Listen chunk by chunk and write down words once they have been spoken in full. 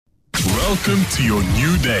Welcome to your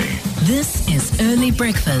new day. This is Early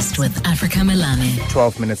Breakfast with Africa Melane.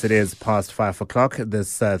 12 minutes it is past 5 o'clock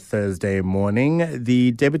this Thursday morning.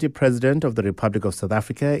 The Deputy President of the Republic of South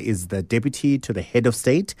Africa is the Deputy to the Head of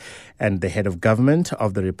State and the Head of Government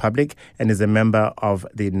of the Republic and is a member of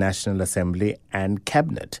the National Assembly and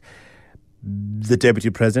Cabinet. The Deputy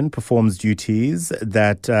President performs duties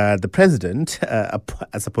that the President,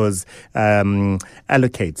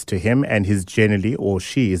 allocates to him, and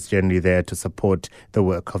she is generally there to support the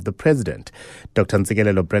work of the President. Dr.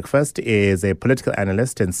 Ntsikelelo Breakfast is a political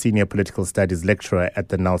analyst and senior political studies lecturer at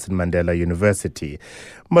the Nelson Mandela University.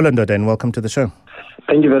 Molondoda, and welcome to the show.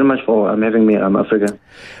 Thank you very much for having me, Africa.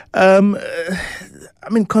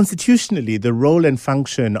 Constitutionally, the role and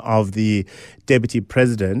function of the Deputy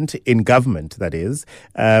President in government, that is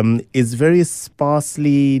very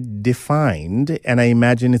sparsely defined. And I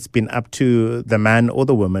imagine it's been up to the man or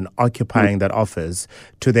the woman occupying that office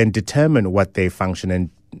to then determine what their function and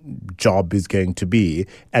job is going to be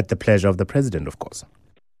at the pleasure of the President, of course.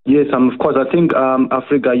 Yes, of course. I think,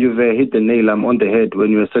 Africa, you've hit the nail on the head when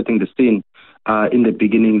you were setting the scene in the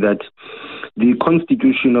beginning that the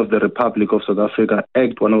Constitution of the Republic of South Africa,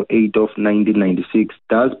 Act 108 of 1996,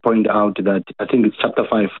 does point out that, I think it's chapter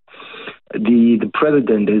 5, the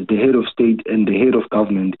President as the head of state and the head of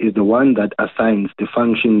government is the one that assigns the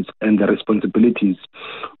functions and the responsibilities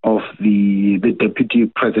of the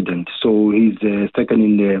Deputy President. So he's second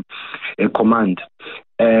in the command.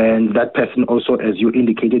 And that person also, as you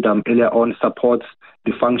indicated earlier on, supports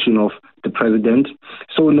the function of the President.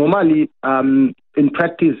 So normally, in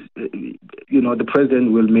practice, the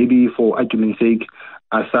President will maybe, for argument's sake,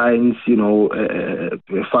 assign,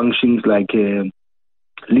 functions like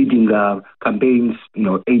leading campaigns,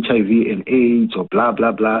 HIV and AIDS or blah,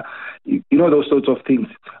 blah, blah, those sorts of things.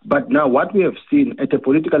 But now what we have seen at a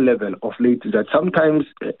political level of late is that sometimes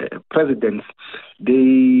presidents,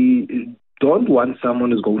 they don't want someone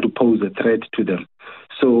who's going to pose a threat to them.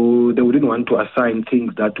 So they wouldn't want to assign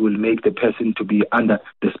things that will make the person to be under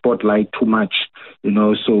the spotlight too much,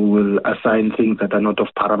 so will assign things that are not of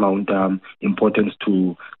paramount importance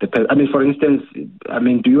to the person. For instance,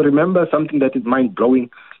 do you remember something that is mind-blowing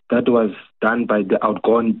that was done by the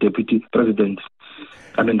outgone Deputy President?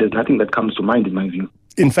 There's nothing that comes to mind in my view.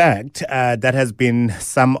 In fact, that has been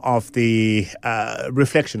some of the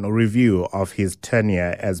reflection or review of his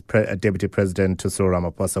tenure as Deputy President to Cyril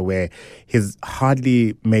Ramaphosa, where he's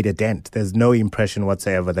hardly made a dent. There's no impression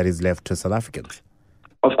whatsoever that is left to South Africans.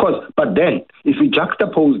 Of course, but then if you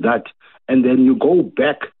juxtapose that and then you go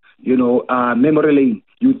back, memory lane,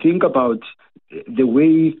 you think about the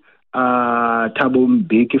way Thabo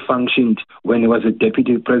Mbeki functioned when he was a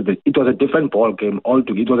deputy president. It was a different ball game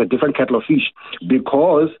altogether. It was a different kettle of fish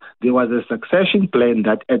because there was a succession plan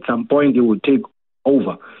that at some point he would take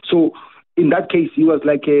over. So in that case, he was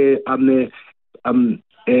like a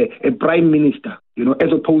prime minister,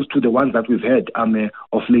 as opposed to the ones that we've had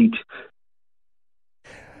of late.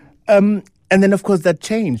 And then, of course, that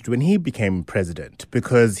changed when he became president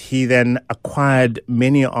because he then acquired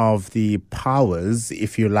many of the powers,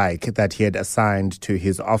 if you like, that he had assigned to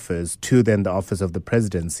his office, to then the office of the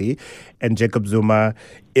presidency. And Jacob Zuma,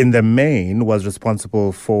 in the main, was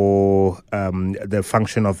responsible for the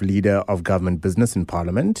function of leader of government business in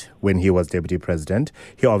Parliament when he was deputy president.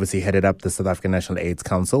 He obviously headed up the South African National AIDS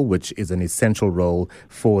Council, which is an essential role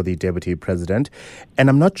for the deputy president. And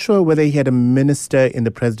I'm not sure whether he had a minister in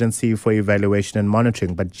the presidency for evaluation and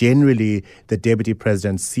monitoring, but generally the deputy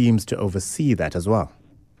president seems to oversee that as well.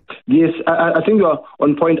 Yes, I think you are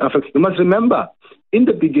on point, Africa. You must remember, in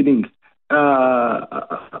the beginning,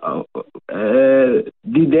 the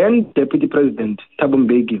then Deputy President, Thabo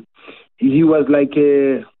Mbeki, he was like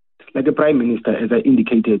a prime minister, as I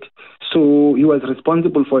indicated. So he was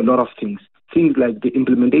responsible for a lot of things. Things like the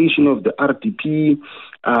implementation of the RDP,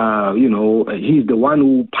 he's the one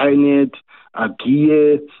who pioneered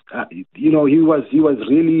GIE. He was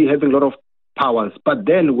really having a lot of powers. But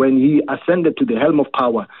then when he ascended to the helm of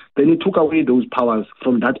power, then he took away those powers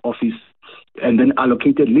from that office and then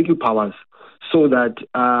allocated little powers so that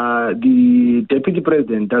the deputy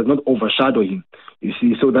president does not overshadow him. You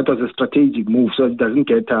see, so that was a strategic move, so it doesn't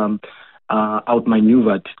get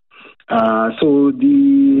outmaneuvered. So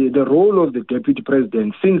the role of the deputy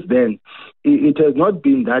president since then, it has not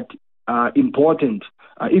been that important.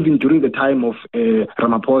 Even during the time of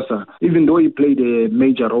Ramaphosa, even though he played a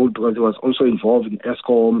major role because he was also involved in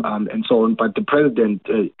ESCOM and so on, but the president,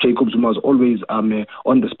 Jacob Zuma, was always on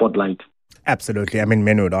the spotlight. Absolutely. I mean,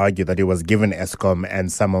 many would argue that he was given Eskom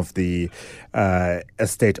and some of the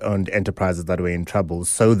estate-owned enterprises that were in trouble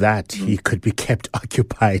so that he could be kept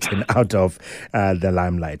occupied and out of the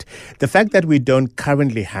limelight. The fact that we don't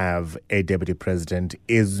currently have a deputy president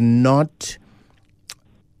is not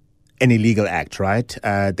an illegal act, right?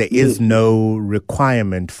 There is no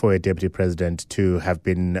requirement for a deputy president to have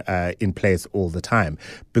been in place all the time,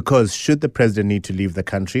 because should the president need to leave the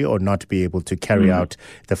country or not be able to carry out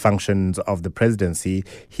the functions of the presidency,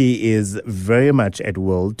 he is very much at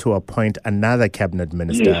will to appoint another cabinet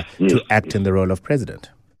minister to act in the role of president.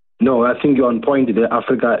 No, I think you're on point.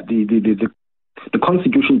 The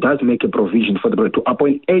Constitution does make a provision for the to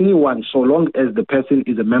appoint anyone so long as the person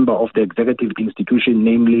is a member of the executive institution,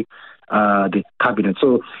 namely the cabinet.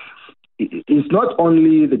 So it's not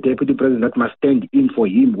only the deputy president that must stand in for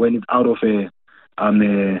him when he's out of the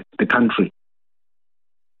country.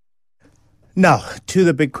 Now, to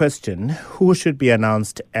the big question, who should be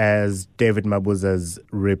announced as David Mabuza's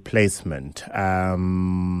replacement?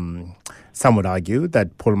 Some would argue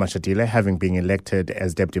that Paul Mashatile, having been elected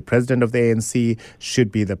as deputy president of the ANC, should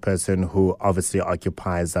be the person who obviously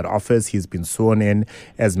occupies that office. He's been sworn in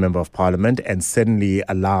as member of parliament and certainly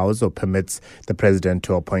allows or permits the president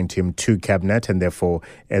to appoint him to cabinet and therefore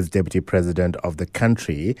as deputy president of the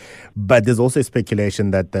country. But there's also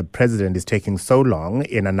speculation that the president is taking so long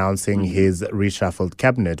in announcing his reshuffled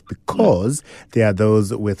cabinet because there are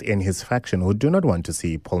those within his faction who do not want to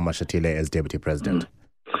see Paul Mashatile as deputy president.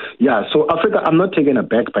 Yeah, so Africa, I'm not taken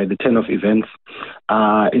aback by the turn of events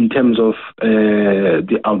in terms of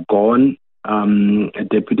the outgone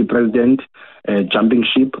deputy president jumping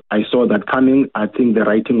ship. I saw that coming. I think the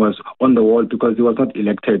writing was on the wall because he was not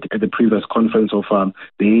elected at the previous conference of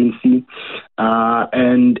the ANC,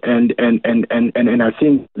 and I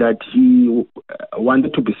think that he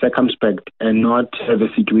wanted to be circumspect and not have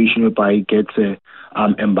a situation whereby he gets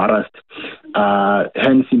embarrassed.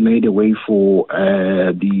 Hence, he made a way for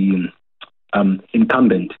the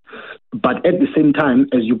incumbent. But at the same time,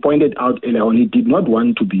 as you pointed out earlier on, he did not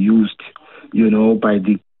want to be used, by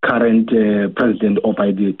the current president or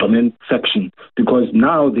by the dominant faction, because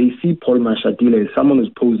now they see Paul Mashatile as someone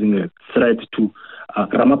who's posing a threat to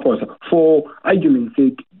Ramaphosa. For argument's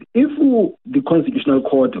sake, if the Constitutional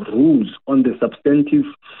Court rules on the substantive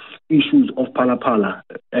issues of Phala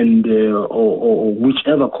and or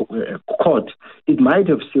whichever court, it might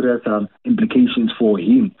have serious implications for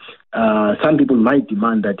him. Some people might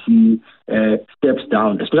demand that he steps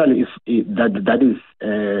down, especially if that is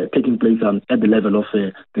taking place at the level of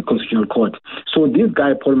the Constitutional Court. So this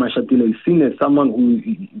guy, Paul Mashatile, is seen as someone who,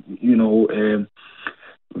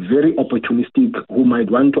 very opportunistic, who might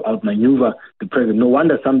want to outmaneuver the president. No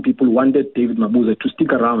wonder some people wanted David Mabuza to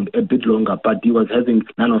stick around a bit longer, but he was having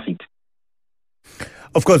none of it.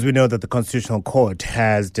 Of course, we know that the Constitutional Court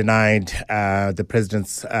has denied the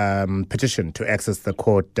president's petition to access the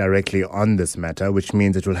court directly on this matter, which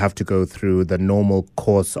means it will have to go through the normal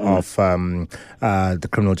course of the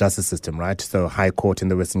criminal justice system, right? So High Court in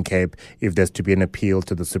the Western Cape, if there's to be an appeal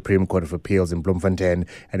to the Supreme Court of Appeals in Bloemfontein,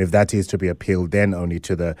 and if that is to be appealed, then only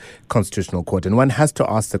to the Constitutional Court. And one has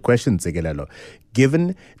to ask the question, Zigelelo,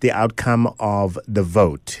 given the outcome of the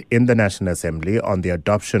vote in the National Assembly on the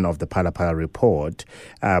adoption of the Phala report,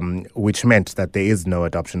 which meant that there is no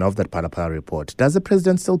adoption of that Phala report, does the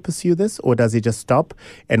president still pursue this, or does he just stop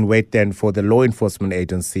and wait then for the law enforcement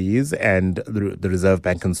agencies and the Reserve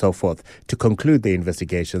Bank and so forth to conclude the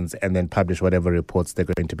investigations and then publish whatever reports they're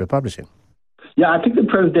going to be publishing? Yeah, I think the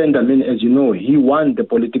president, as you know, he won the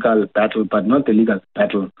political battle, but not the legal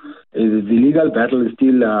battle. The legal battle is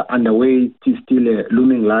still underway, it is still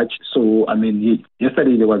looming large. So,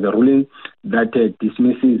 yesterday there was a ruling that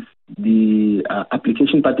dismisses the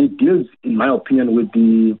application, but it deals, in my opinion, with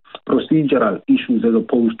the procedural issues as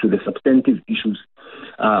opposed to the substantive issues.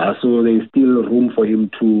 So there's still room for him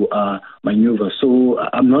to maneuver. So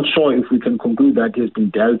I'm not sure if we can conclude that he has been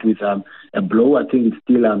dealt with a blow. I think it's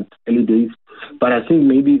still early days. But I think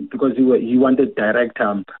maybe because he wanted direct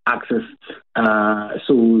access,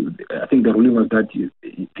 so I think the ruling was that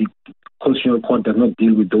the Constitutional Court does not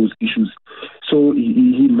deal with those issues. So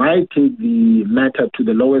he might take the matter to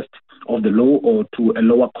the lowest of the law or to a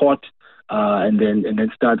lower court, and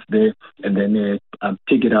then starts there and then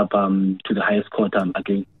take it up to the highest court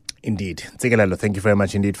again. Indeed. Ntsikelelo, thank you very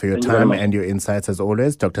much indeed for your time and your insights as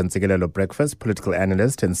always. Dr. Ntsikelelo Breakfast, political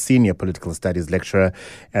analyst and senior political studies lecturer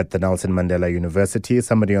at the Nelson Mandela University.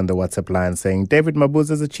 Somebody on the WhatsApp line saying, David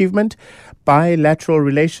Mabuza's achievement, bilateral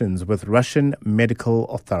relations with Russian medical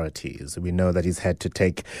authorities. We know that he's had to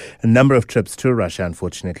take a number of trips to Russia,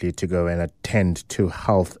 unfortunately, to go and attend to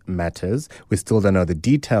health matters. We still don't know the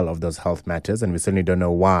detail of those health matters, and we certainly don't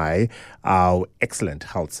know why our excellent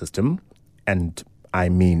health system, and I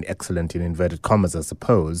mean excellent in inverted commas, I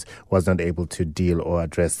suppose, was not able to deal or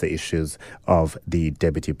address the issues of the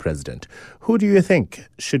deputy president. Who do you think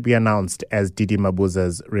should be announced as Didi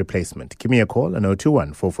Mabuza's replacement? Give me a call on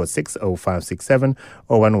 021-446-0567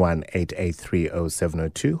 or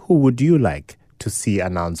 11-883-0702. Who would you like to see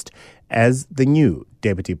announced as the new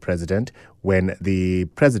deputy president when the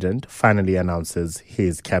president finally announces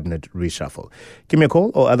his cabinet reshuffle? Give me a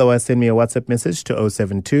call or otherwise send me a WhatsApp message to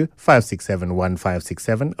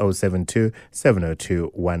 072-567-1567,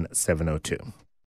 072-702-1702.